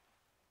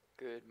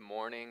Good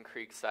morning,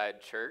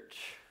 Creekside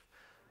Church.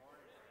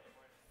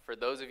 For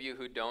those of you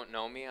who don't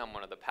know me, I'm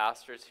one of the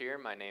pastors here.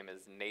 My name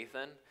is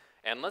Nathan.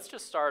 And let's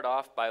just start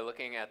off by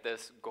looking at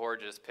this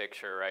gorgeous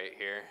picture right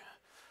here.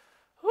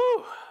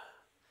 Whew!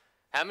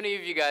 How many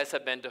of you guys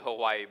have been to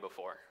Hawaii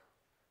before?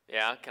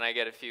 Yeah? Can I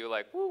get a few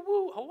like, woo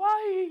woo,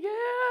 Hawaii,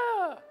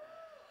 yeah!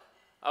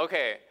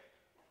 Okay.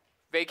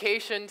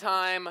 Vacation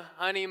time,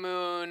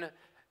 honeymoon,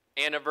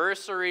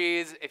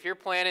 anniversaries. If you're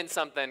planning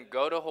something,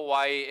 go to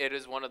Hawaii. It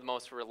is one of the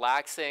most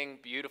relaxing,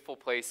 beautiful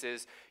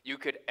places you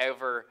could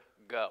ever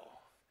go.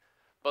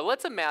 But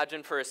let's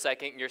imagine for a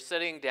second you're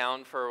sitting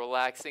down for a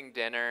relaxing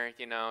dinner.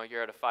 You know,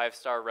 you're at a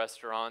 5-star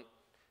restaurant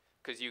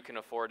because you can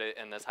afford it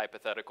in this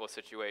hypothetical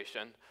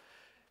situation.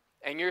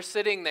 And you're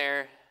sitting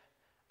there,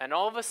 and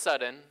all of a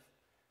sudden,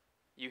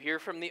 you hear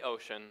from the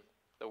ocean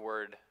the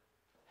word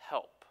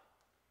help.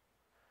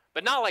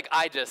 But not like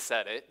I just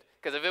said it,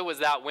 because if it was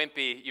that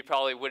wimpy, you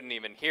probably wouldn't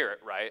even hear it,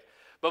 right?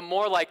 But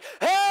more like,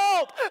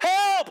 help,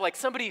 help, like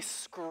somebody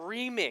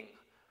screaming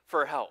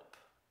for help.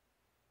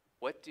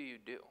 What do you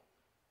do?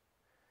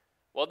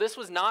 Well, this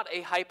was not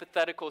a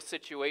hypothetical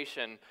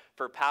situation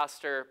for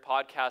pastor,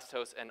 podcast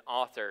host, and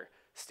author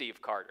Steve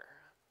Carter.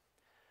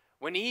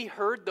 When he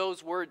heard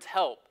those words,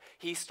 help,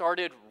 he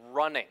started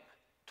running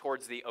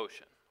towards the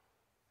ocean.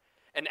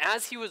 And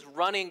as he was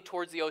running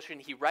towards the ocean,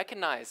 he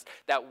recognized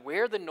that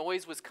where the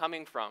noise was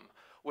coming from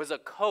was a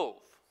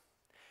cove,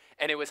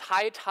 and it was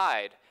high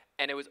tide,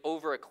 and it was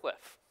over a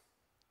cliff.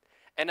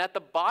 And at the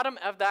bottom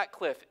of that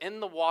cliff, in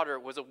the water,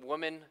 was a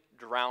woman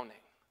drowning.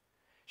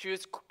 She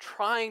was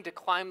trying to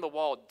climb the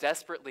wall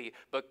desperately,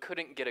 but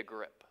couldn't get a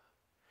grip.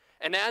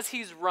 And as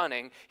he's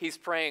running, he's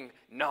praying,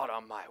 not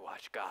on my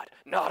watch, God,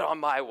 not on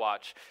my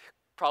watch.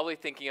 Probably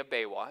thinking of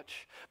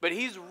Baywatch. But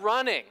he's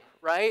running,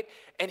 right?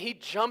 And he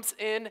jumps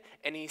in,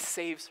 and he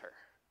saves her.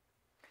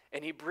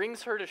 And he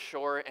brings her to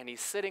shore, and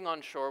he's sitting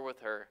on shore with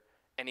her.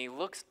 And he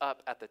looks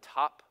up at the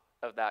top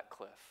of that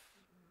cliff,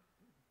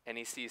 and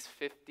he sees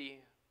 50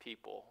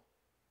 people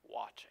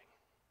watching.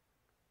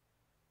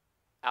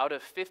 Out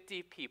of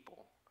 50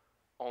 people,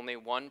 only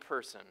one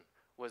person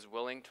was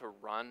willing to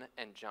run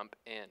and jump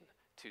in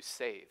to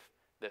save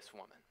this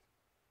woman.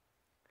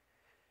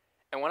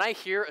 And when I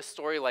hear a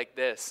story like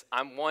this,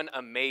 I'm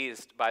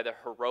amazed by the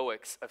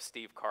heroics of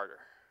Steve Carter.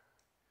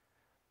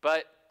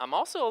 But I'm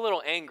also a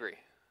little angry.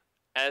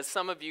 As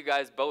some of you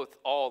guys both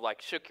all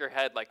shook your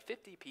head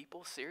 50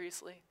 people,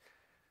 seriously?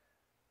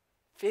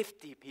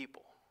 50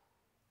 people.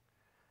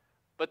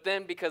 But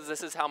then because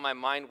this is how my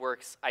mind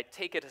works, I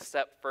take it a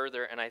step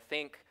further and I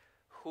think,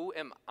 who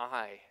am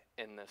I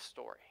in this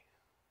story?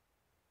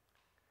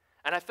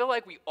 And I feel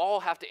like we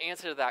all have to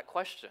answer that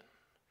question.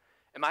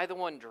 Am I the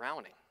one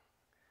drowning?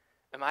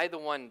 Am I the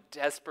one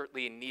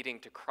desperately needing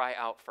to cry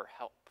out for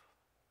help?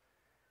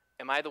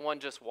 Am I the one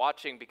just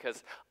watching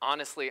because,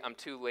 honestly, I'm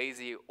too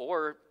lazy,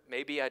 or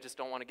maybe I just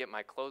don't want to get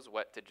my clothes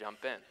wet to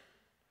jump in?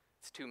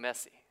 It's too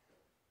messy.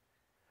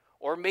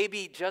 Or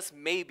maybe, just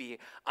maybe,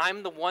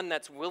 I'm the one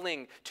that's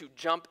willing to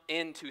jump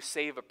in to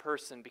save a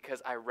person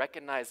because I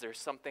recognize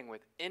there's something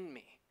within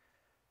me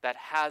that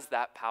has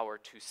that power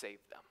to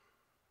save them.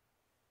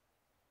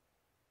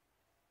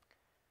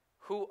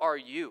 Who are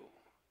you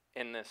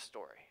in this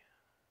story?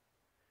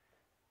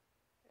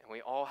 And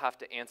we all have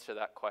to answer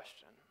that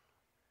question.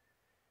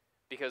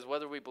 Because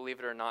whether we believe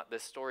it or not,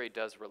 this story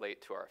does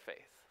relate to our faith.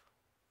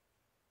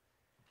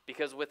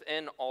 Because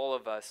within all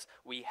of us,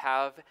 we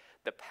have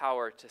the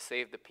power to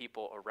save the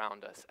people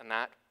around us, and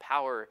that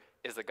power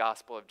is the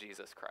gospel of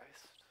Jesus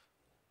Christ.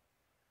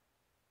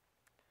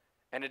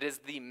 And it is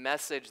the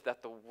message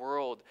that the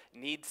world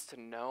needs to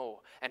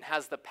know and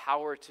has the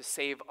power to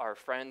save our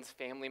friends,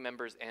 family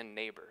members, and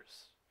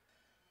neighbors.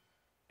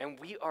 And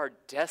we are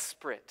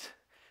desperate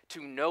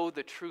to know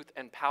the truth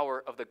and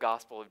power of the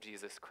gospel of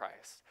Jesus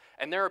Christ.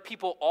 And there are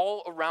people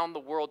all around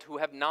the world who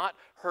have not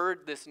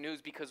heard this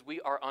news because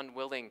we are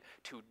unwilling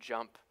to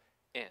jump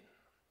in.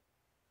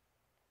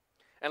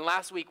 And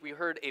last week we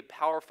heard a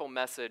powerful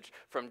message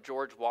from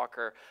George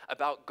Walker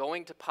about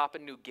going to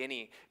Papua New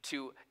Guinea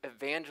to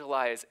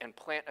evangelize and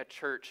plant a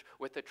church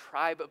with a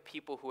tribe of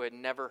people who had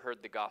never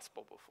heard the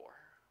gospel before.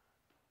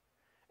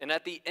 And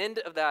at the end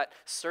of that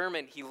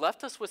sermon, he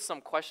left us with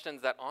some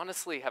questions that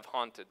honestly have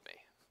haunted me.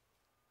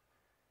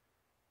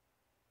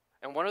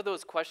 And one of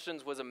those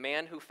questions was a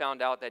man who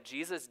found out that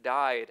Jesus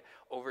died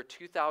over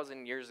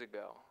 2,000 years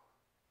ago,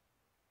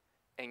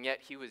 and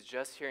yet he was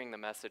just hearing the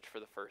message for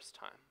the first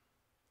time.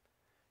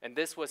 And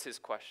this was his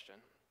question.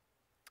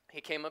 He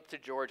came up to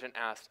George and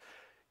asked,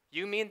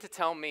 "You mean to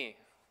tell me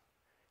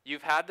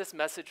you've had this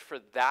message for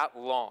that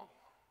long?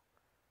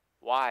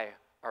 Why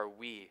are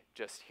we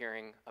just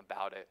hearing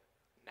about it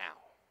now?"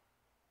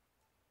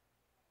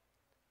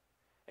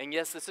 And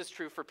yes, this is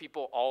true for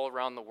people all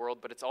around the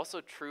world, but it's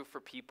also true for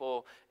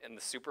people in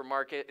the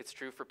supermarket. It's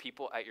true for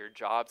people at your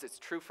jobs. It's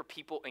true for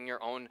people in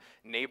your own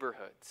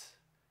neighborhoods.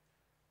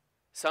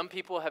 Some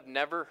people have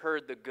never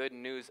heard the good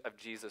news of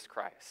Jesus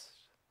Christ.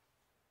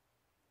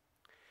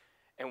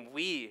 And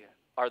we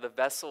are the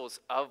vessels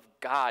of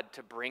God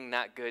to bring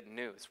that good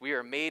news. We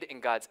are made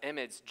in God's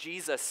image.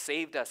 Jesus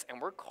saved us,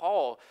 and we're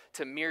called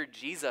to mirror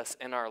Jesus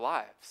in our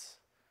lives.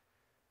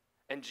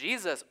 And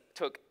Jesus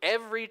took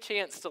every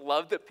chance to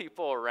love the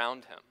people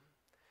around him.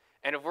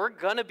 And if we're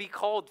going to be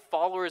called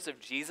followers of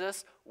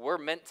Jesus, we're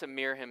meant to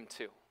mirror him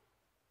too.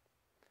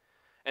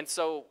 And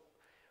so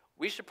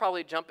we should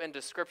probably jump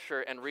into Scripture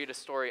and read a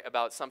story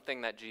about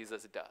something that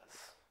Jesus does.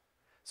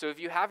 So if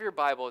you have your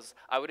Bibles,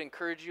 I would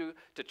encourage you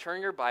to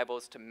turn your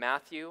Bibles to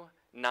Matthew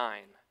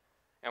 9,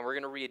 and we're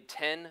going to read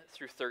 10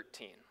 through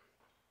 13.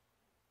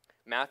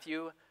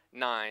 Matthew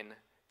 9,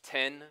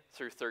 10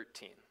 through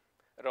 13.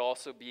 It'll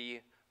also be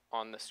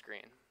on the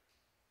screen.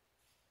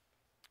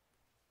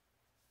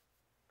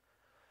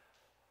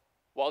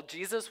 While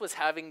Jesus was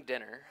having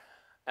dinner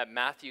at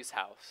Matthew's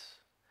house,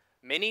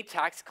 many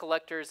tax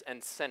collectors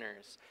and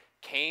sinners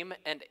came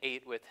and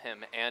ate with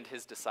him and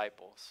his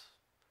disciples.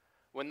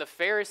 When the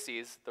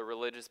Pharisees, the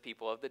religious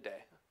people of the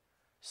day,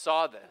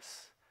 saw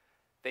this,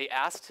 they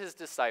asked his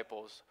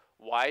disciples,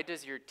 "Why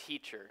does your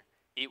teacher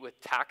eat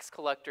with tax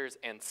collectors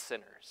and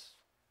sinners?"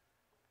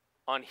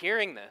 On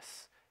hearing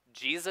this,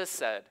 Jesus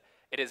said,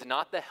 "It is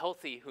not the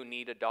healthy who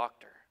need a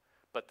doctor,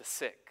 but the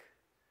sick.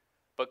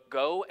 But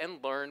go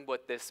and learn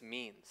what this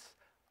means.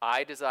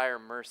 I desire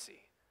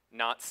mercy,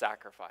 not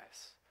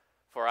sacrifice.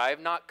 For I have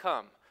not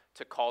come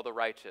to call the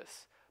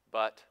righteous,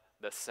 but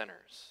the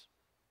sinners."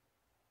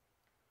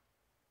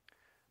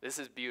 This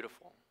is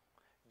beautiful.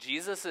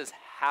 Jesus'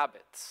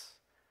 habits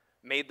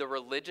made the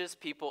religious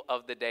people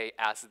of the day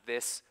ask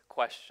this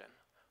question: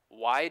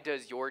 why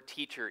does your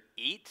teacher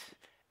eat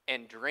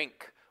and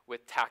drink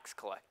with tax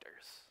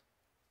collectors?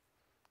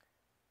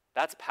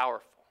 That's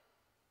powerful.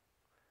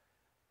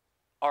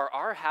 Are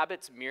our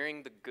habits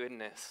mirroring the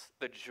goodness,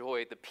 the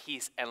joy, the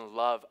peace, and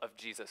love of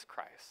Jesus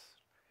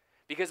Christ?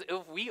 Because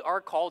if we are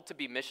called to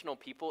be missional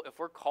people, if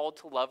we're called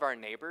to love our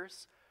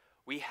neighbors,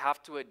 we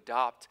have to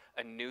adopt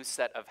a new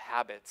set of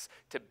habits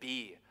to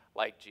be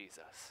like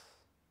Jesus.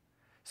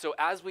 So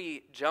as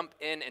we jump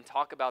in and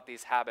talk about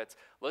these habits,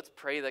 let's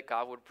pray that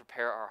God would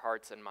prepare our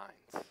hearts and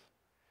minds.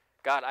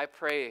 God, I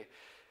pray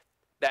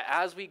that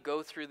as we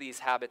go through these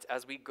habits,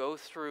 as we go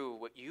through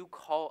what you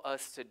call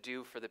us to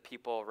do for the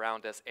people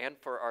around us and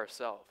for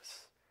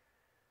ourselves,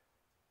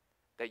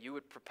 that you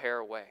would prepare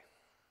a way.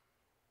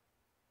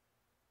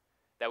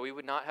 That we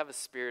would not have a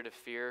spirit of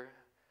fear,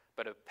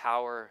 but of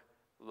power,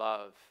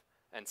 love,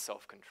 and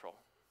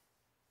self-control.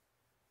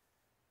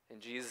 In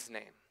Jesus'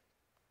 name,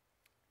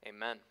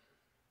 amen.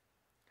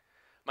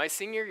 My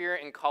senior year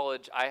in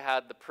college, I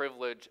had the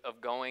privilege of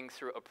going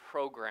through a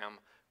program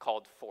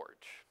called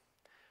Forge.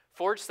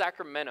 Forge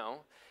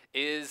Sacramento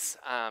is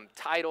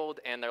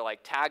titled, and their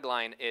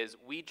tagline is,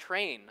 "We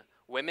train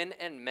women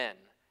and men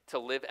to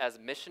live as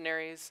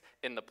missionaries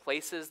in the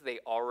places they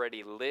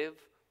already live,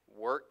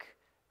 work,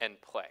 and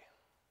play."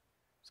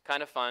 It's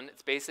kind of fun.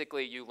 It's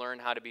basically you learn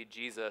how to be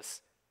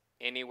Jesus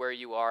anywhere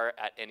you are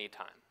at any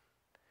time.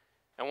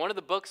 And one of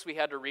the books we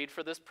had to read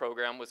for this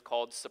program was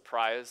called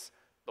Surprise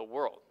the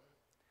World.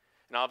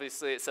 And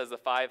obviously it says the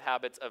 5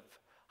 habits of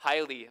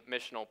highly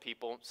missional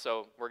people,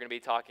 so we're going to be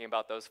talking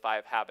about those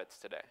 5 habits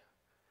today.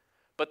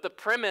 But the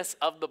premise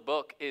of the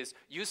book is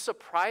you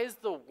surprise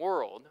the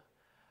world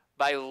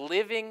by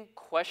living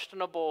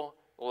questionable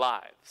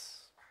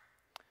lives.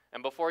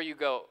 And before you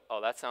go,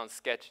 "Oh, that sounds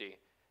sketchy,"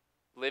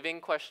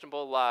 living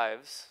questionable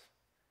lives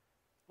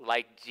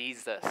like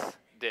Jesus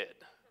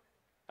did,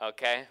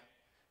 okay?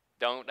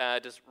 Don't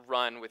just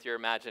run with your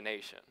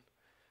imagination.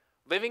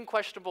 Living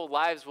questionable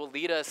lives will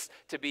lead us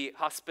to be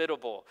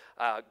hospitable,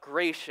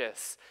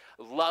 gracious,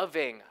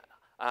 loving,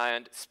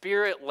 and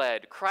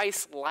spirit-led,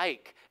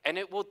 Christ-like, and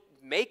it will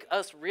make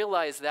us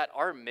realize that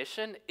our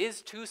mission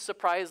is to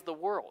surprise the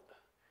world.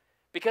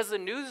 Because the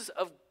news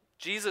of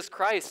Jesus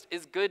Christ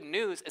is good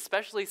news,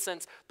 especially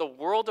since the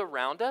world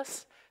around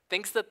us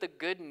thinks that the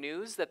good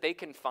news that they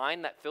can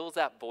find that fills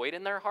that void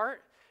in their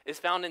heart is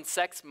found in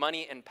sex,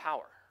 money, and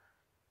power.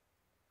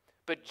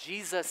 But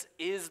Jesus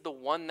is the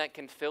one that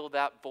can fill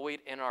that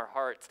void in our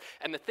hearts.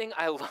 And the thing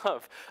I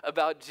love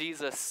about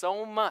Jesus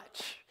so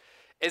much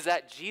is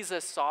that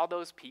Jesus saw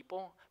those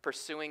people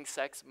pursuing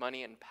sex,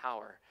 money, and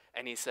power.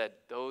 And he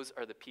said, "Those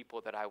are the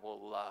people that I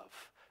will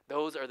love.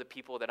 Those are the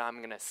people that I'm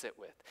going to sit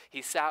with."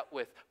 He sat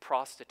with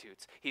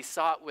prostitutes. He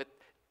sat with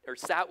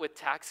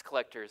tax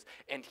collectors,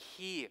 and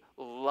he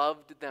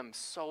loved them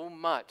so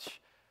much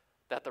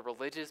that the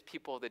religious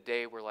people of the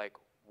day were like,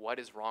 "What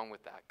is wrong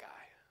with that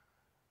guy?"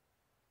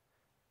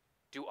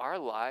 Do our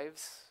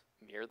lives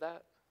mirror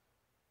that?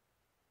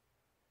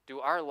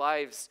 Do our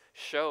lives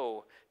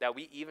show that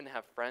we even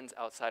have friends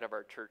outside of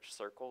our church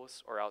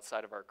circles or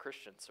outside of our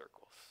Christian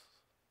circles?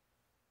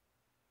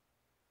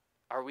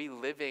 Are we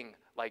living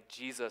like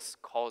Jesus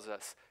calls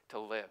us to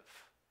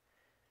live?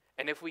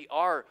 And if we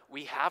are,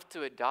 we have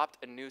to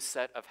adopt a new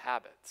set of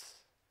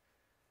habits.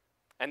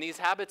 And these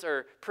habits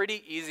are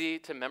pretty easy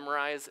to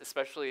memorize,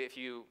 especially if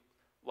you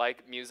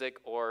like music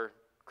or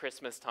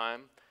Christmas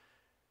time,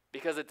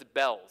 because it's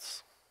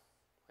bells,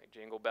 like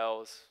jingle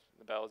bells,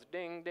 the bells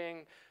ding,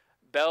 ding.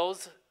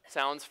 Bells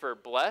sounds for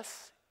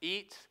bless,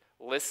 eat,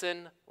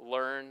 listen,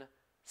 learn,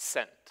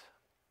 sent.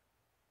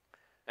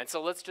 And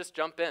so let's just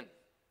jump in.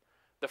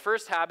 The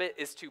first habit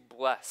is to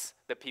bless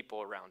the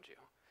people around you.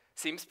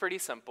 Seems pretty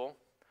simple.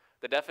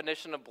 The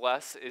definition of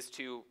bless is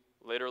to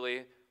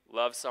literally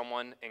love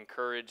someone,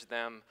 encourage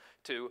them,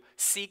 to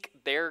seek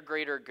their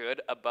greater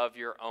good above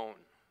your own,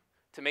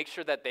 to make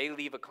sure that they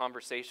leave a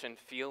conversation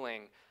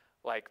feeling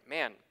like,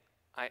 man,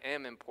 I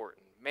am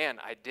important. Man,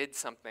 I did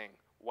something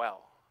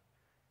well.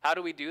 How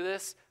do we do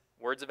this?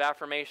 Words of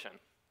affirmation.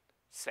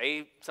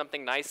 Say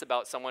something nice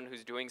about someone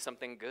who's doing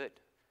something good.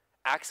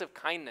 Acts of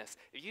kindness.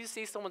 If you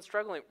see someone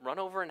struggling, run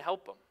over and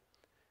help them.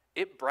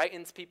 It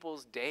brightens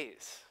people's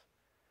days.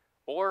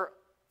 Or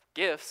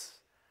gifts.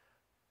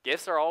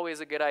 Gifts are always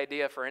a good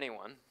idea for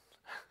anyone.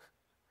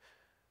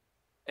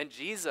 And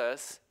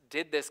Jesus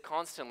did this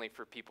constantly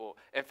for people.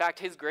 In fact,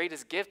 his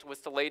greatest gift was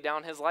to lay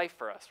down his life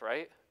for us,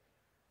 right?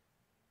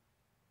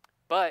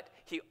 But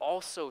he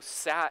also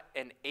sat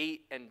and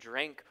ate and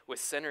drank with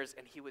sinners,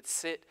 and he would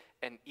sit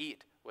and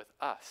eat with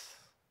us.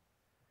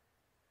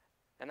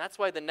 And that's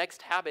why the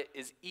next habit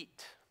is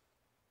eat.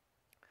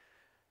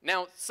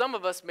 Now, some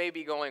of us may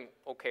be going,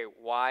 okay,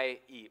 why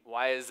eat?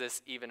 Why is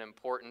this even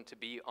important to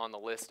be on the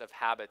list of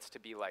habits to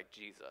be like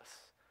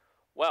Jesus?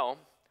 Well,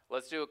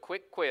 let's do a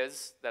quick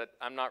quiz that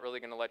I'm not really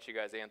going to let you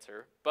guys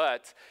answer,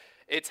 but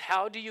it's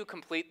how do you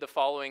complete the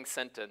following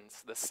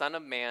sentence? The Son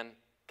of Man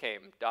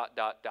came, ...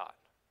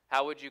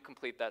 How would you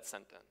complete that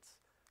sentence?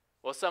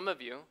 Well, some of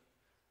you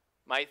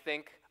might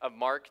think of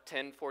Mark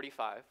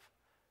 10:45.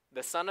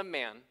 The Son of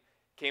Man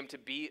came to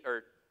be,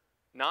 or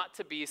not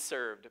to be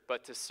served,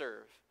 but to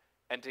serve,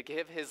 and to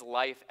give his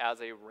life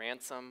as a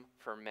ransom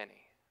for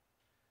many.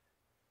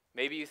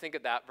 Maybe you think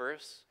of that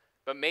verse,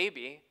 but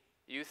maybe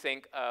you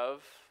think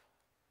of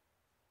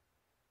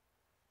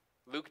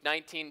Luke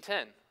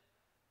 19:10.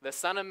 The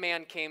Son of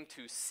Man came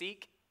to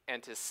seek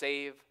and to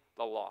save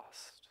the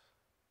lost.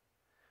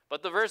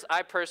 But the verse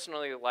I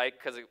personally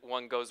like, because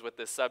one goes with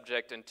this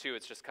subject, and two,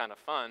 it's just kind of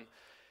fun,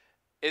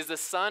 is the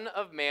Son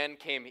of Man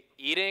came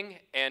eating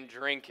and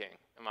drinking.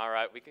 Am I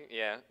right? We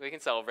can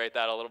celebrate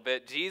that a little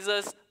bit.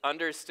 Jesus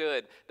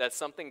understood that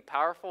something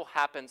powerful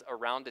happens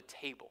around a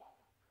table.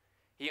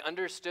 He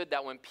understood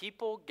that when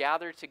people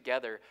gather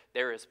together,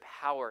 there is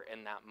power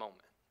in that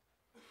moment.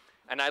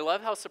 And I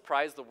love how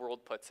surprised the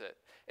world puts it.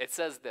 It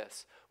says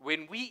this: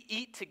 when we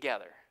eat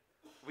together,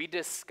 we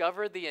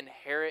discover the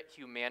inherent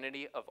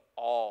humanity of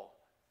all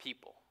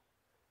people.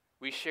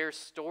 We share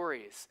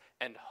stories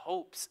and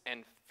hopes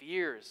and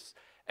fears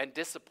and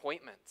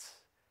disappointments.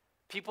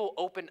 People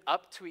open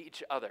up to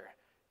each other,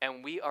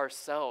 and we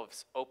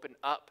ourselves open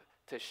up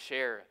to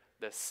share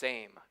the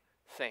same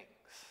things.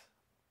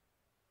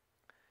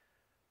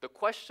 The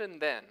question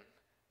then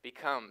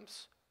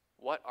becomes,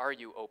 what are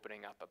you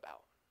opening up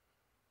about?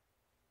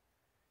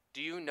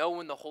 Do you know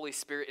when the Holy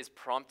Spirit is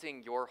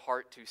prompting your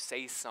heart to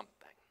say something?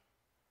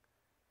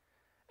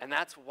 And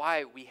that's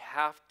why we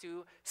have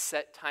to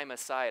set time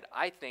aside,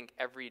 I think,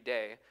 every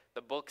day.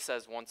 The book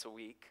says once a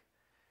week,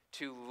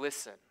 to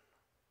listen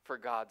for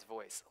God's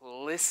voice.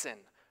 Listen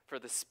for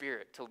the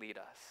Spirit to lead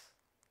us.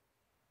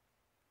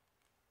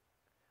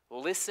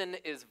 Listen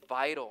is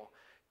vital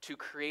to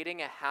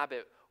creating a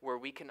habit where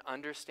we can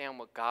understand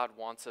what God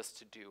wants us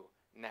to do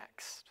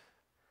next.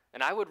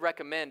 And I would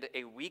recommend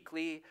a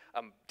weekly,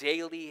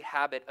 daily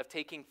habit of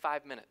taking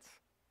 5 minutes.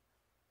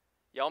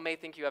 Y'all may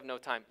think you have no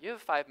time. You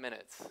have 5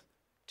 minutes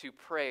to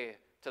pray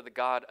to the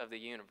God of the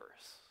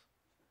universe.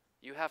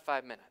 You have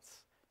 5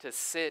 minutes to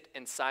sit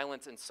in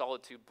silence and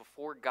solitude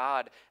before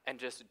God and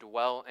just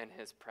dwell in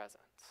his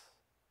presence.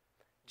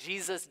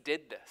 Jesus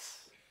did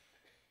this,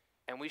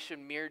 and we should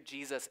mirror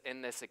Jesus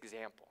in this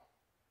example.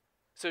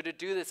 So to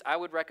do this, I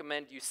would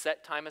recommend you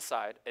set time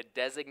aside, a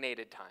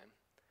designated time.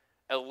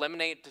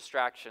 Eliminate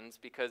distractions,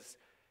 because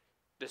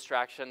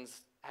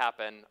distractions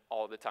happen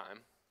all the time.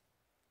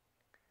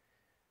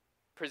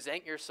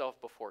 Present yourself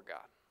before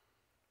God.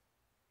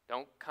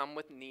 Don't come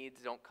with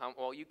needs,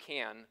 well, you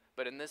can,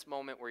 but in this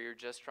moment where you're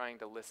just trying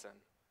to listen,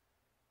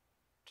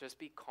 just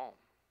be calm.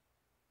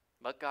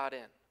 Let God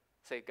in.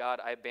 Say,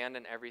 God, I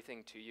abandon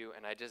everything to you,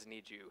 and I just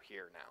need you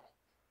here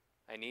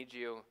now. I need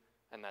you,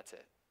 and that's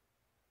it.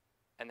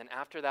 And then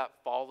after that,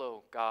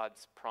 follow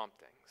God's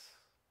promptings.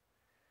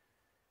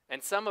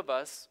 And some of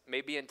us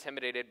may be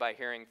intimidated by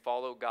hearing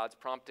follow God's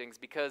promptings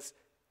because,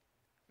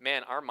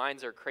 man, our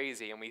minds are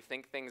crazy and we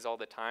think things all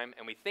the time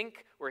and we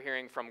think we're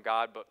hearing from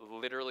God, but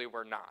literally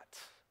we're not.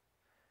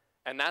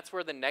 And that's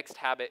where the next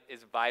habit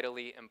is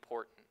vitally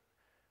important.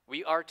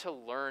 We are to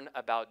learn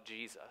about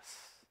Jesus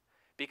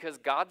because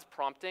God's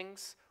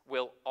promptings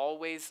will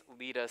always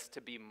lead us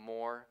to be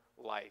more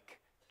like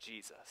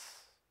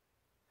Jesus.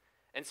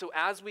 And so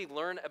as we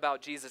learn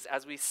about Jesus,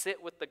 as we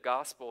sit with the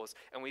Gospels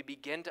and we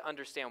begin to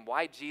understand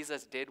why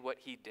Jesus did what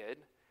he did,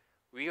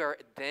 we are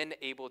then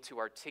able to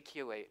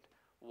articulate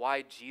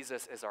why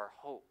Jesus is our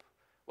hope,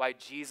 why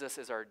Jesus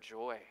is our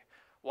joy,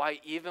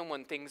 why even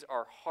when things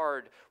are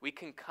hard, we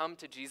can come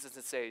to Jesus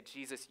and say,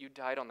 Jesus, you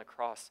died on the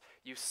cross,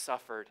 you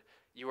suffered,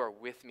 you are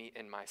with me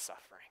in my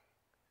suffering.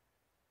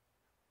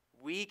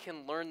 we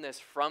can learn this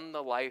from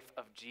the life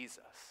of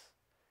Jesus.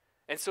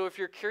 And so if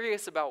you're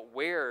curious about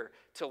where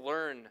to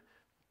learn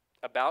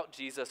about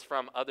Jesus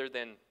from other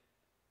than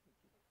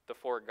the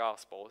 4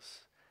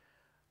 Gospels,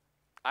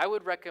 I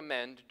would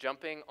recommend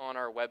jumping on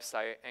our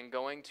website and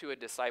going to a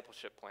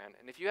discipleship plan.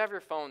 And if you have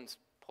your phones,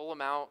 pull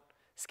them out,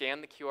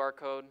 scan the QR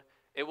code.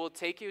 It will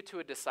take you to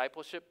a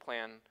discipleship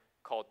plan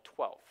called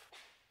 12.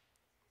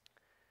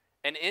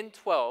 And in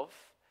 12,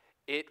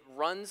 it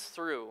runs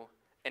through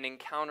an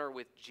encounter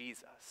with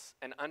Jesus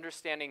and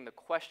understanding the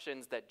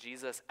questions that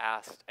Jesus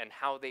asked and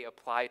how they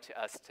apply to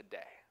us today.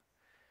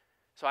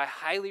 So I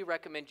highly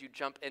recommend you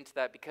jump into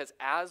that, because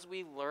as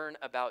we learn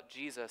about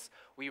Jesus,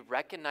 we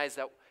recognize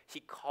that he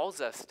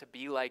calls us to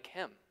be like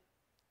him.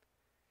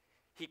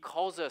 He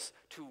calls us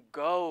to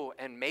go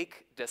and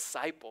make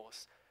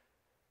disciples,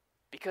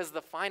 because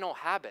the final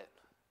habit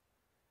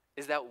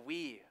is that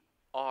we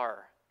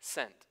are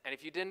sent. And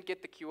if you didn't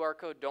get the QR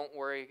code, don't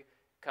worry.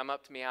 Come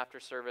up to me after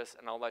service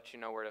and I'll let you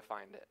know where to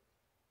find it.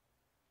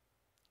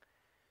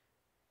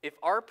 If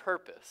our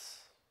purpose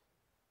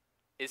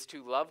is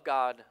to love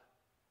God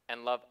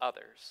and love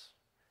others,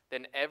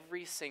 then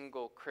every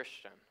single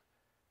Christian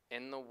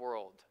in the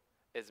world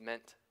is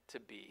meant to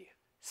be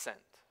sent.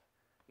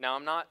 Now,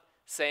 I'm not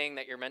saying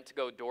that you're meant to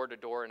go door to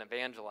door and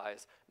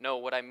evangelize. No,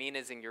 what I mean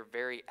is in your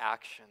very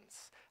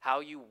actions, how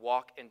you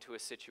walk into a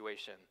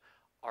situation.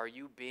 Are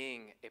you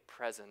being a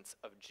presence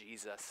of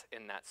Jesus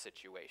in that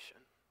situation?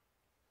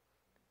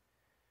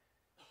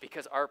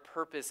 Because our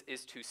purpose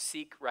is to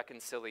seek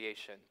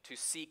reconciliation, to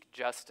seek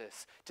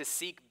justice, to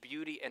seek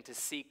beauty, and to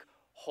seek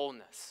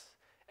wholeness.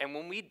 And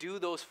when we do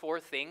those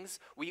 4 things,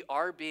 we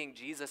are being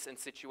Jesus in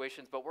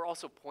situations, but we're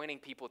also pointing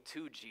people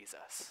to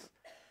Jesus.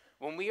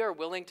 When we are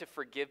willing to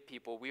forgive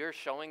people, we are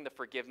showing the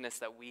forgiveness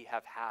that we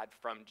have had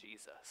from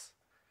Jesus.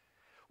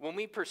 When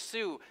we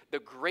pursue the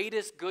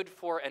greatest good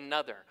for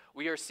another,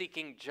 we are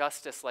seeking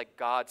justice like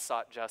God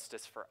sought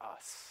justice for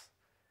us.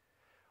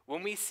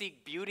 When we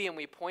seek beauty and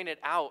we point it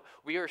out,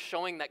 we are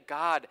showing that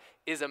God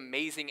is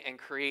amazing and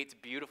creates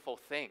beautiful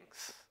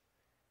things.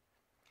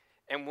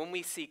 And when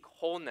we seek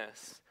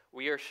wholeness,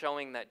 we are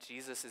showing that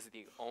Jesus is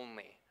the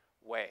only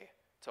way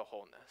to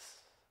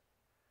wholeness.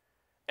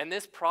 And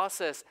this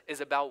process is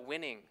about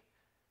winning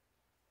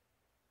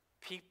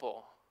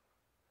people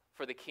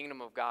for the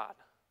kingdom of God.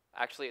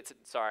 Actually,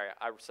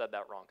 I said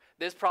that wrong.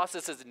 This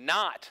process is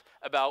not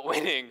about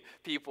winning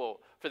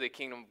people for the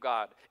kingdom of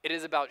God. It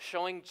is about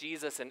showing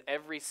Jesus in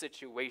every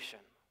situation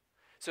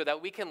so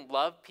that we can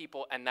love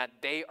people and that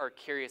they are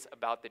curious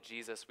about the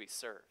Jesus we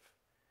serve.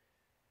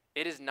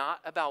 It is not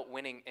about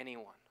winning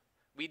anyone.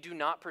 We do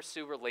not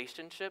pursue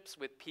relationships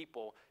with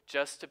people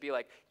just to be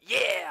like,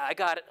 yeah, I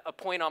got a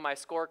point on my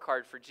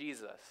scorecard for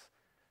Jesus.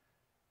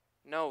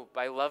 No,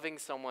 by loving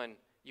someone,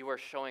 you are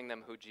showing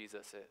them who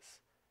Jesus is.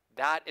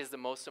 That is the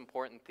most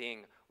important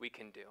thing we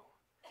can do.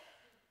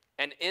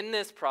 And in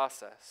this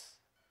process,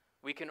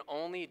 we can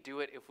only do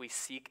it if we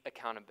seek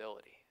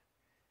accountability,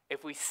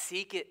 if we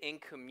seek it in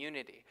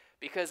community.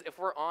 Because if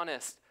we're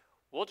honest,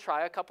 we'll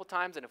try a couple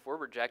times, and if we're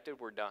rejected,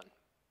 we're done.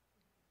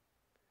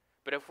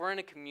 But if we're in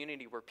a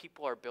community where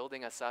people are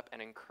building us up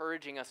and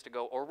encouraging us to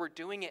go, or we're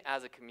doing it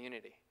as a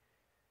community,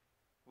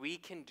 we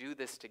can do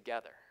this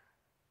together.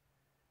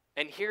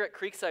 And here at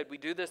Creekside, we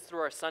do this through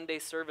our Sunday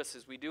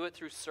services. We do it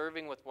through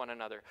serving with one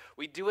another.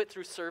 We do it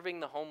through serving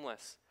the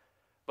homeless,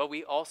 but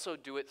we also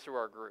do it through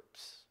our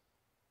groups.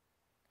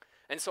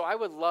 And so I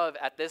would love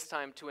at this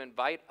time to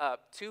invite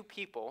up 2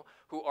 people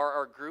who are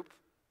our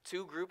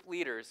two group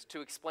leaders to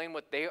explain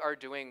what they are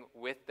doing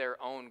with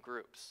their own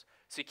groups.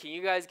 So can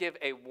you guys give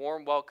a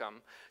warm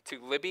welcome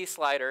to Libby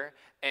Slider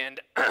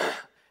and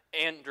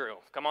Andrew.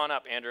 Come on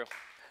up, Andrew.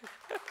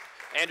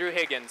 Andrew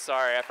Higgins,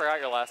 sorry, I forgot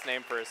your last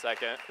name for a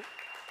second.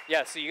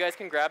 Yeah, so you guys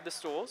can grab the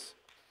stools.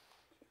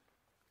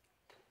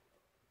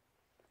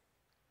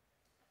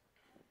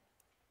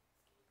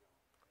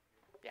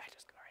 Yeah,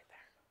 just go right there.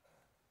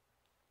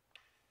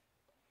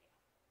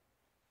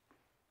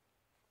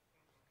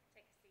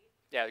 Take a seat.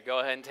 Yeah, go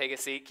ahead and take a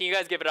seat. Can you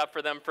guys give it up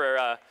for them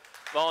for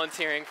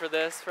volunteering for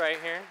this right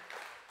here?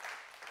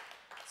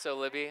 So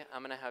Libby,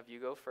 I'm going to have you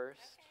go first.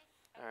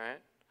 Okay. All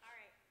right.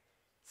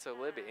 So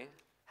Libby,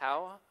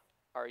 how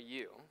are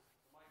you?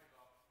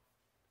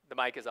 The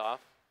mic is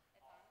off.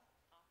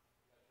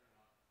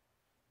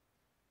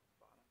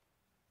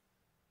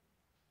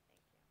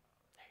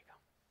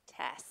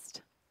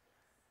 Test.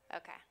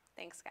 Okay,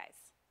 thanks guys.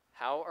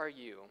 How are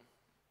you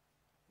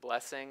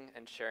blessing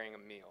and sharing a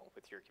meal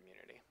with your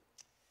community?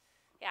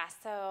 Yeah,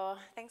 so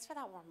thanks for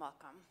that warm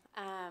welcome.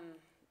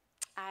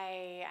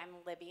 I'm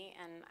Libby,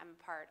 and I'm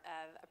part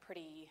of a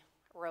pretty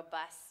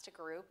robust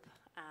group.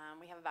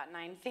 We have about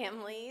 9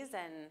 families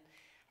and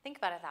I think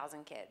about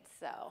 1,000 kids,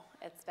 so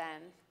it's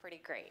been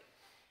pretty great.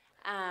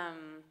 I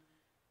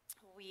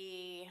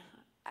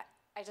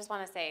just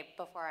want to say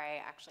before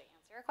I actually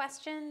answer your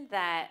question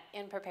that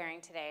in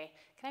preparing today,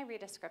 can I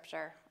read a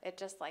scripture? It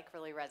just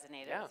really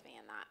resonated with me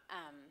in that.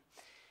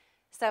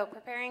 So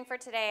preparing for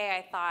today,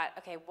 I thought,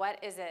 okay,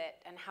 what is it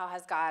and how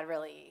has God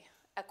really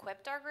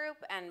equipped our group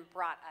and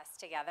brought us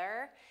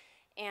together?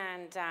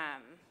 And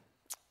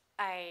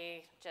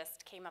I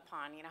just came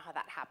upon, you know how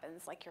that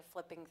happens, like you're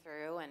flipping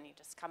through and you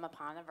just come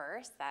upon a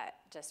verse that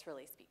just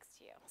really speaks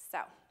to you. So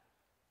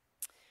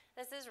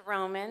this is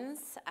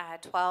Romans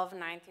 12,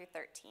 9 through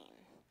 13.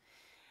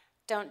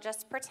 Don't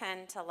just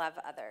pretend to love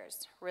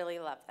others, really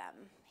love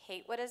them.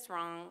 Hate what is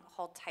wrong,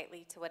 hold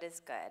tightly to what is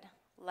good.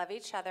 Love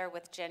each other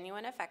with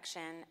genuine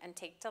affection and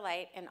take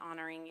delight in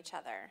honoring each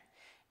other.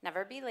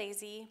 Never be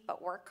lazy,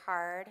 but work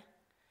hard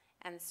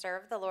and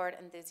serve the Lord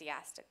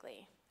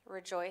enthusiastically.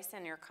 Rejoice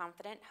in your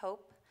confident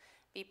hope.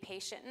 Be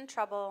patient in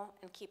trouble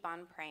and keep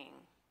on praying.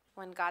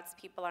 When God's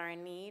people are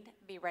in need,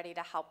 be ready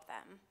to help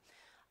them.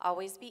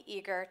 Always be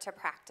eager to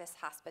practice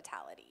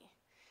hospitality.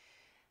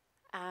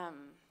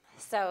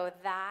 So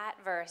that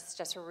verse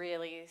just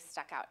really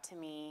stuck out to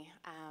me.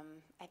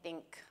 I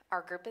think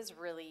our group is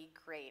really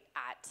great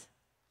at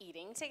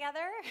eating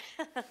together.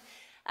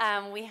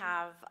 We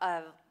have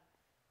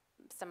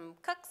some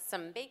cooks,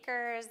 some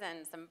bakers,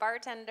 and some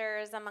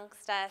bartenders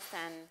amongst us,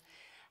 and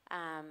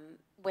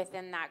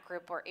within that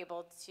group we're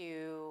able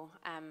to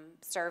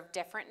serve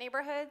different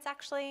neighborhoods,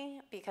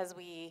 actually, because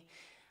we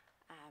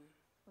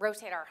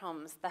rotate our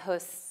homes. The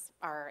hosts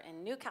are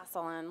in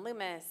Newcastle and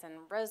Loomis and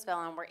Roseville,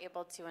 and we're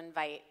able to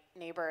invite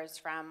neighbors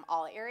from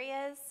all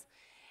areas,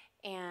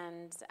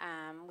 and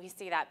we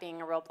see that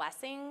being a real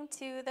blessing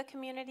to the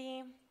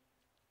community.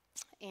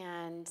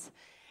 And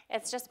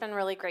it's just been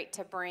really great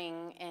to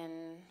bring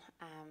in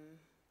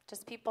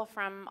just people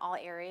from all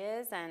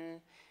areas, and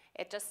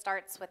it just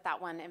starts with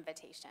that one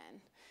invitation.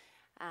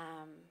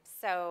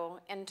 So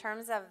in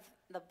terms of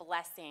the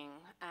blessing,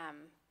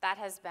 that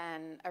has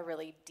been a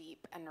really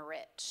deep and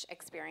rich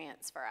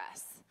experience for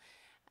us.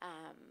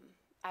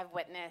 I've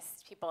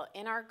witnessed people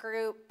in our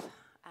group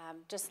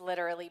just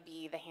literally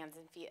be the hands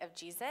and feet of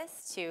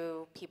Jesus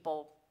to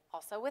people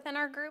also within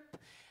our group,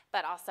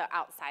 but also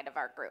outside of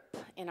our group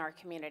in our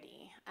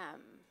community,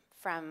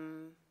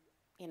 from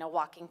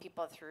walking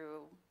people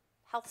through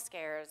health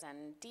scares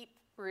and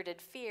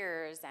deep-rooted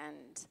fears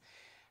and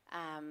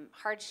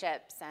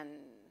hardships and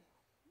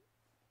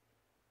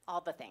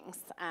all the things.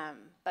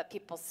 But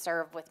people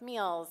serve with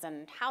meals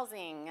and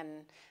housing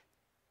and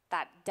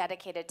that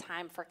dedicated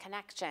time for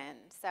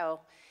connection. So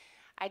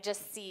I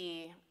just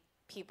see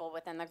people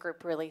within the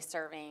group really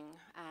serving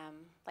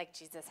like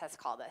Jesus has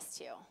called us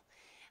to.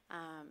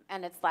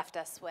 And it's left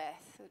us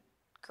with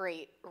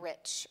great,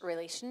 rich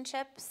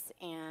relationships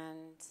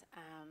and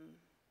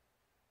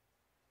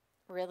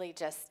really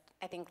just,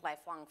 I think,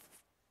 lifelong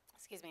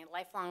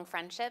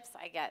friendships.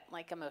 I get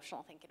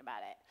emotional thinking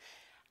about it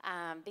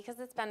because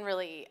it's been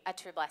really a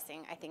true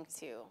blessing, I think,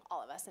 to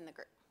all of us in the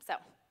group. So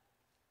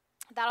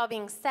that all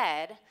being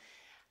said,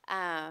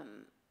 I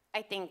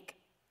think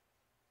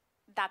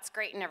that's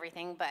great and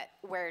everything, but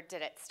where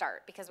did it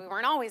start? Because we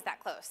weren't always that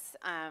close.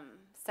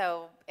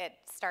 So it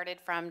started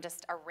from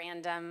just a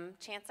random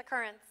chance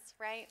occurrence,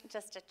 right?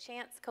 Just a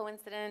chance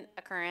coincident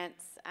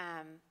occurrence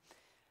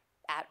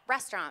at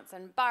restaurants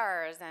and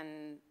bars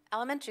and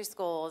elementary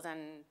schools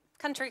and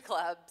country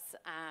clubs.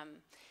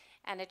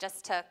 And it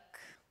just took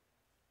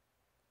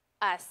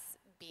us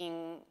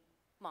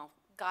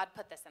God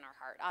put this in our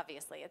heart,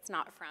 obviously. It's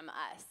not from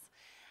us.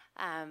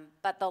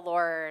 But the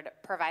Lord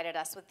provided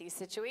us with these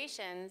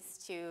situations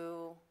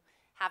to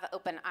have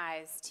open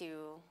eyes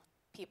to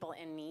people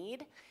in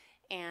need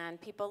and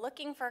people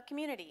looking for a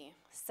community.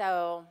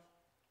 So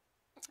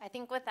I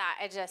think with that,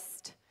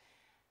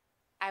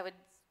 I would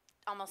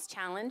almost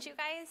challenge you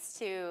guys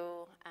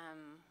to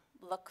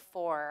look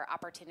for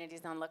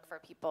opportunities and look for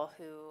people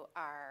who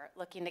are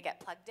looking to get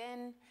plugged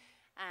in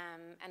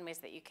and ways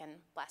that you can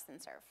bless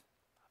and serve.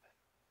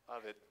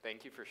 Love it.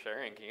 Thank you for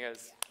sharing. Can you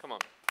guys, come on.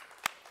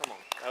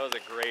 That was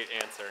a great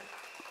answer.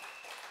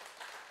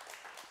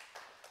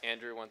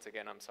 Andrew, once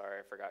again, I'm sorry,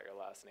 I forgot your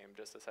last name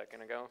just a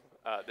second ago.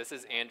 This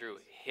is Andrew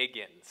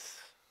Higgins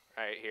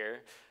right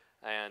here.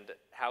 And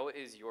how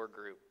is your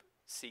group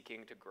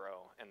seeking to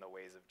grow in the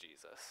ways of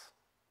Jesus?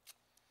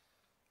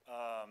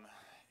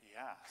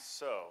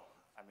 So,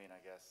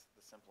 I guess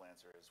the simple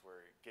answer is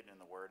we're getting in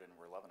the Word and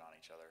we're loving on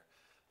each other.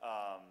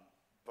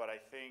 But I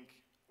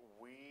think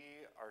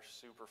we are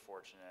super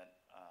fortunate,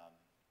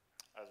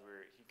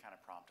 he kind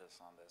of prompted us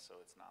on this,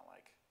 so it's not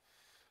like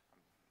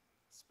I'm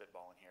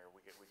spitballing here.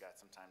 We got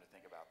some time to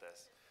think about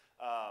this.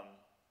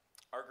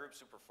 Our group's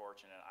super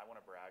fortunate. I want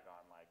to brag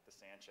on the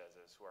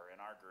Sanchez's who are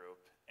in our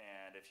group.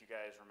 And if you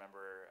guys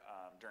remember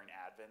during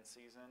Advent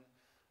season,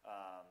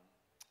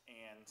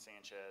 Ann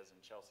Sanchez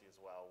and Chelsea as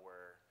well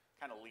were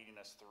kind of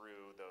leading us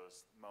through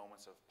those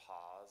moments of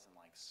pause and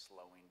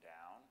slowing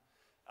down.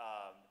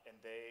 And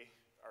they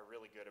are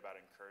really good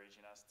about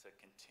encouraging us to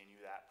continue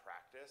that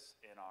practice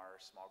in our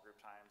small group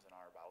times and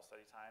our Bible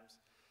study times.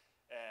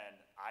 And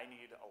I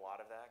need a lot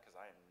of that because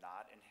I am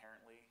not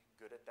inherently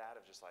good at that,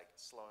 of just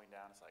slowing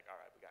down. It's all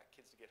right, we got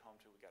kids to get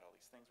home to, we got all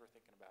these things we're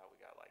thinking about, we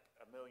got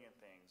a million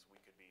things we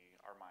could be,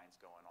 our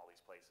minds going all these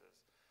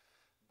places.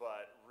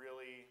 But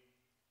really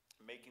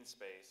making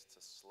space to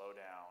slow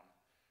down,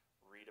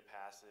 read a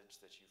passage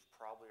that you've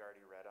probably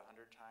already read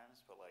 100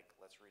 times, but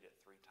let's read it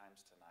 3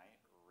 times tonight,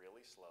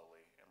 really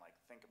slowly and like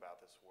think about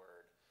this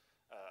word,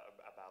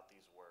 about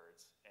these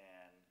words,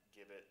 and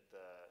give it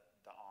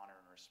the honor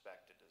and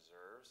respect it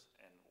deserves,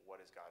 and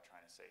what is God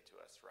trying to say to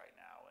us right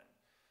now, and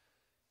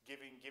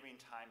giving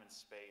time and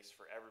space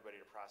for everybody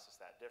to process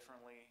that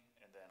differently,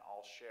 and then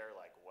I'll share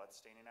like what's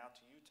standing out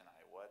to you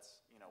tonight, what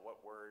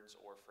words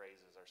or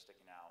phrases are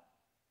sticking out,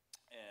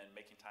 and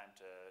making time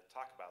to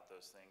talk about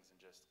those things and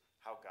just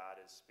how God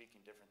is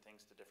speaking different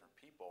things to different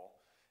people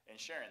and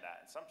sharing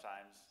that. And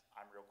sometimes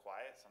I'm real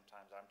quiet,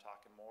 sometimes I'm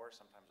talking more,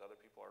 sometimes other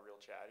people are real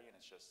chatty, and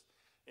it's just,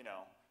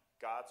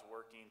 God's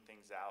working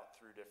things out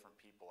through different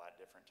people at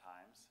different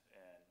times,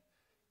 and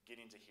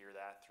getting to hear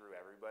that through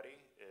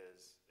everybody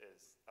is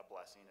a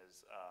blessing,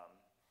 is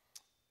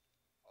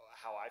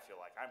how I feel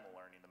like I'm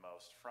learning the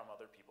most from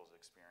other people's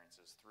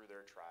experiences through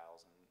their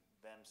trials, and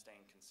them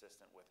staying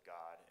consistent with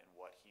God and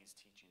what He's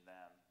teaching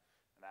them.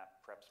 And that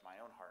preps my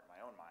own heart and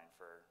my own mind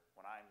for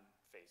when I'm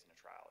facing a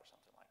trial or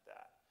something like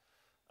that.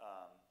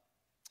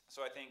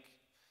 So I think,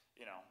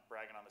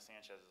 bragging on the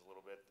Sanchez's a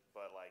little bit,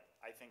 but like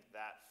I think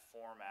that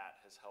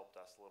format has helped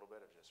us a little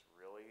bit of just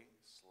really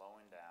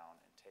slowing down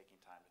and taking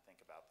time to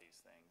think about these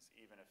things,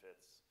 even if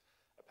it's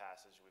a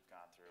passage we've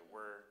gone through.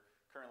 We're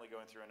currently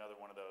going through another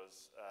one of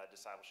those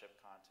discipleship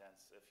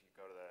contents. If you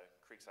go to the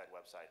Creekside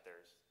website,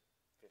 there's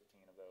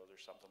 15 of those or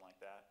something like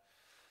that,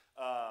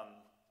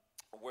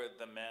 where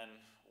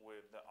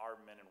our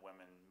men and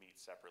women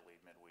meet separately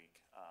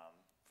midweek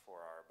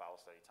for our Bible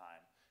study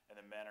time. And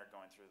the men are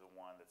going through the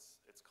one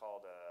it's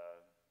called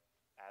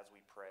As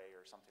We Pray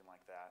or something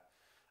like that.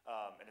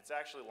 And it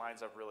actually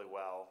lines up really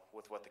well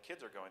with what the kids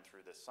are going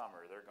through this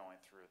summer. They're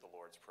going through the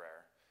Lord's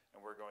Prayer,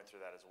 and we're going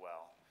through that as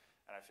well.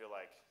 And I feel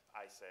like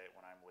I say it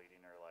when I'm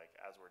leading, or like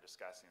as we're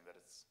discussing, that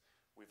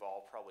we've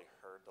all probably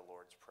heard the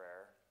Lord's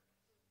Prayer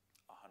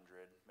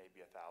 100,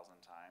 maybe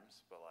 1,000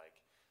 times, but like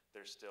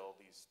there's still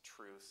these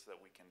truths that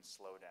we can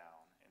slow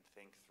down and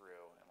think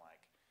through. And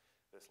like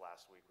this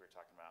last week we were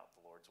talking about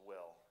the Lord's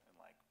will, and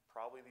like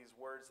probably these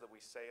words that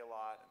we say a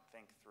lot and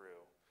think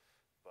through,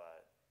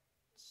 but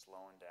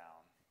slowing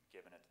down,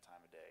 giving it the time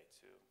of day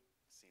to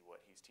see what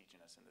He's teaching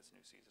us in this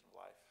new season of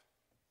life.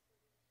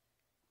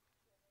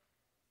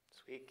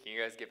 Sweet. Can you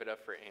guys give it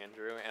up for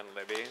Andrew and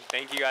Libby?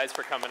 Thank you guys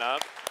for coming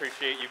up.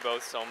 Appreciate you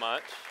both so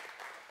much.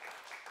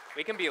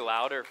 We can be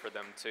louder for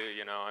them too,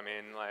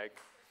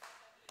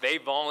 they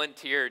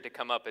volunteered to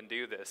come up and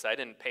do this. I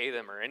didn't pay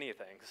them or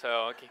anything.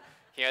 So can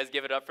you guys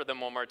give it up for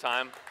them one more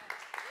time?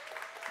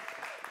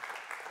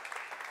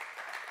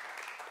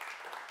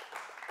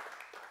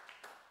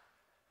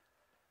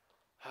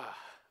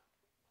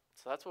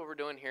 So that's what we're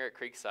doing here at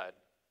Creekside,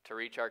 to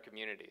reach our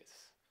communities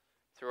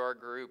through our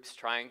groups,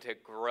 trying to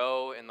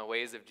grow in the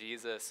ways of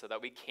Jesus so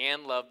that we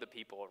can love the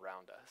people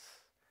around us.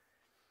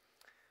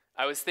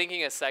 I was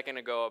thinking a second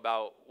ago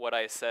about what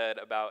I said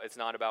about it's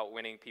not about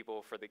winning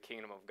people for the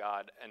kingdom of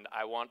God, and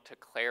I want to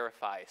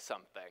clarify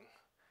something.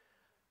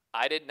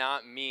 I did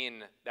not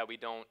mean that we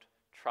don't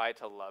try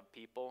to love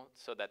people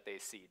so that they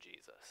see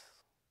Jesus.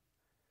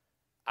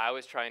 I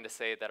was trying to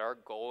say that our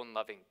goal in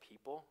loving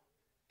people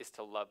is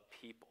to love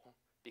people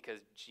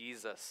because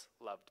Jesus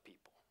loved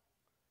people.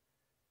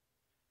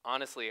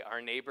 Honestly,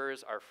 our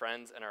neighbors, our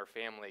friends, and our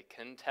family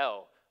can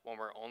tell when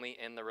we're only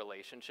in the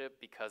relationship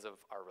because of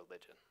our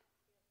religion.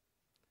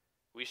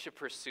 We should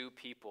pursue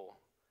people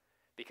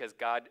because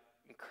God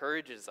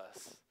encourages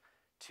us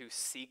to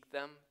seek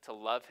them, to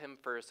love Him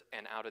first,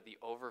 and out of the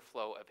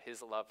overflow of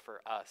His love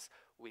for us,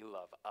 we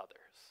love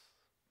others.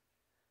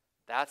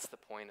 That's the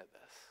point of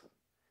this.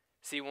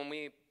 See, when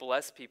we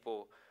bless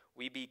people,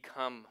 we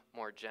become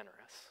more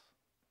generous.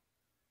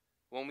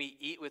 When we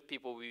eat with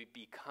people, we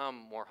become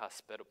more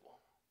hospitable.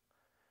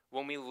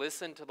 When we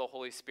listen to the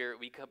Holy Spirit,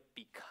 we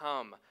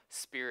become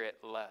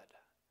Spirit-led.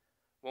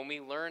 When we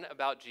learn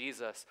about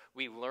Jesus,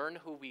 we learn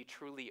who we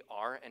truly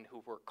are and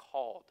who we're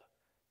called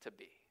to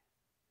be.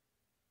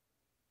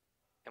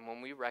 And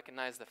when we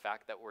recognize the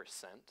fact that we're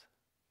sent,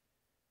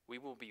 we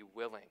will be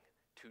willing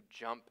to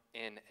jump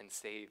in and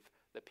save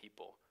the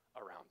people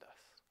around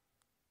us.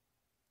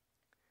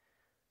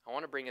 I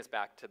want to bring us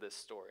back to this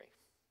story,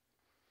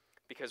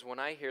 because when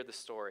I hear the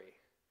story,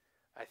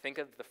 I think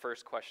of the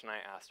first question I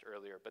asked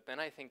earlier, but then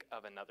I think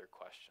of another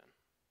question.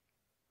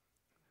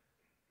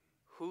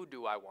 Who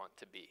do I want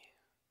to be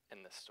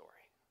in this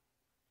story?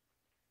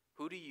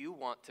 Who do you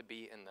want to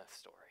be in this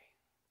story?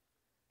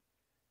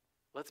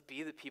 Let's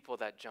be the people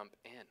that jump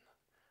in.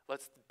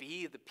 Let's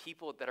be the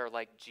people that are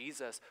like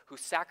Jesus, who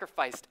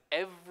sacrificed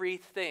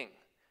everything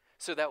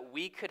so that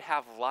we could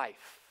have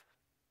life.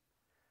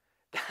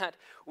 That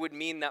would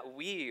mean that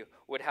we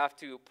would have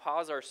to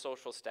pause our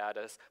social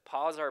status,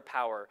 pause our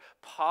power,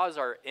 pause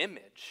our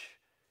image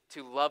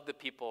to love the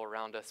people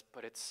around us,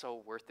 but it's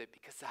so worth it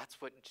because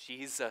that's what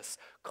Jesus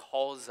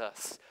calls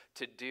us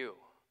to do.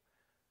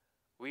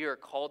 We are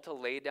called to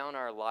lay down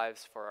our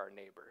lives for our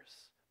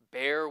neighbors,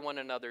 bear one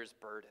another's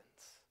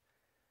burdens.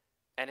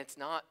 And it's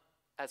not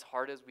as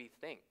hard as we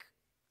think,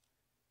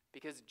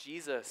 because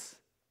Jesus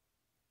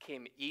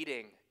came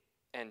eating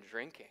and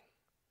drinking.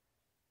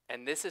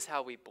 And this is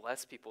how we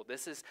bless people.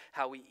 This is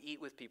how we eat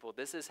with people.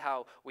 This is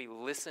how we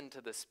listen to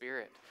the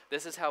Spirit.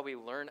 This is how we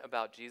learn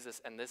about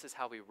Jesus, and this is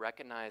how we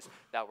recognize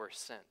that we're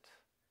sent.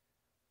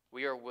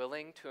 We are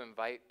willing to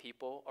invite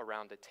people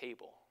around a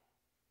table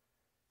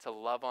to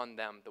love on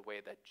them the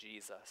way that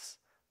Jesus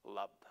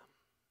loved them.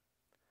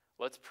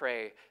 Let's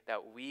pray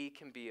that we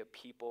can be a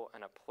people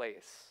and a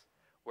place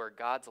where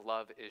God's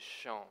love is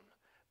shown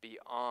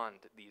beyond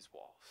these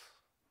walls.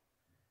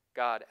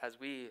 God, as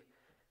we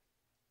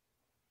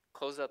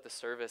close out the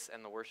service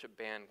and the worship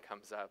band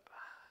comes up,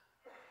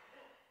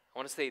 I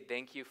want to say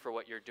thank you for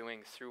what you're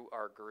doing through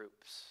our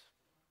groups.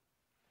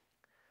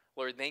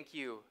 Lord, thank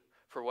you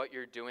for what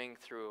you're doing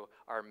through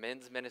our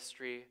men's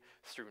ministry,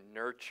 through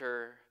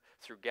Nurture,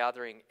 through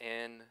Gathering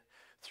In,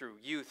 through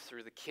youth,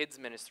 through the kids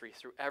ministry,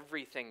 through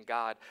everything,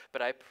 God.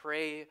 But I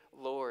pray,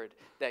 Lord,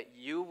 that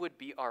you would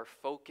be our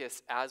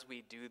focus as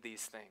we do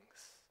these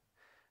things.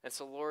 And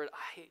so, Lord,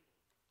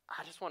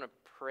 I just want to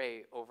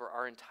pray over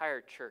our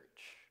entire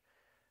church,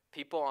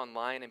 people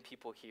online and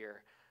people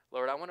here.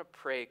 Lord, I want to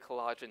pray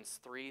Colossians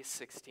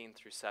 3:16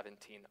 through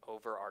 17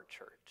 over our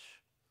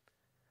church.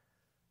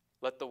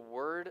 Let the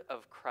word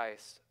of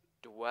Christ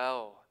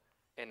dwell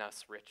in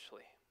us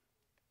richly,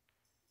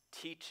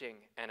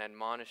 teaching and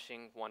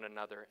admonishing one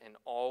another in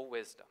all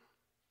wisdom,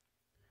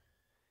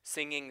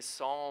 singing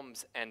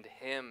psalms and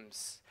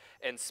hymns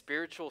and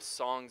spiritual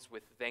songs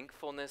with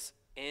thankfulness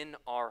in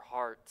our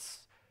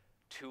hearts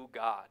to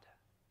God.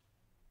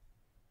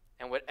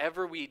 And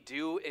whatever we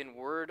do in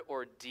word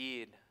or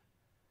deed,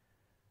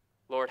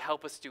 Lord,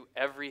 help us do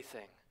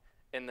everything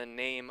in the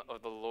name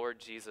of the Lord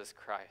Jesus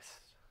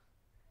Christ,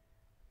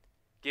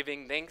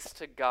 giving thanks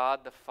to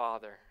God the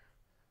Father,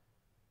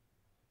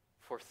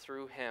 for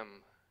through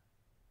him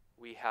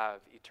we have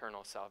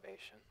eternal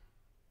salvation.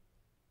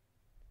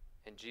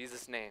 In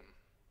Jesus' name,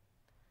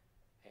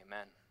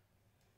 amen.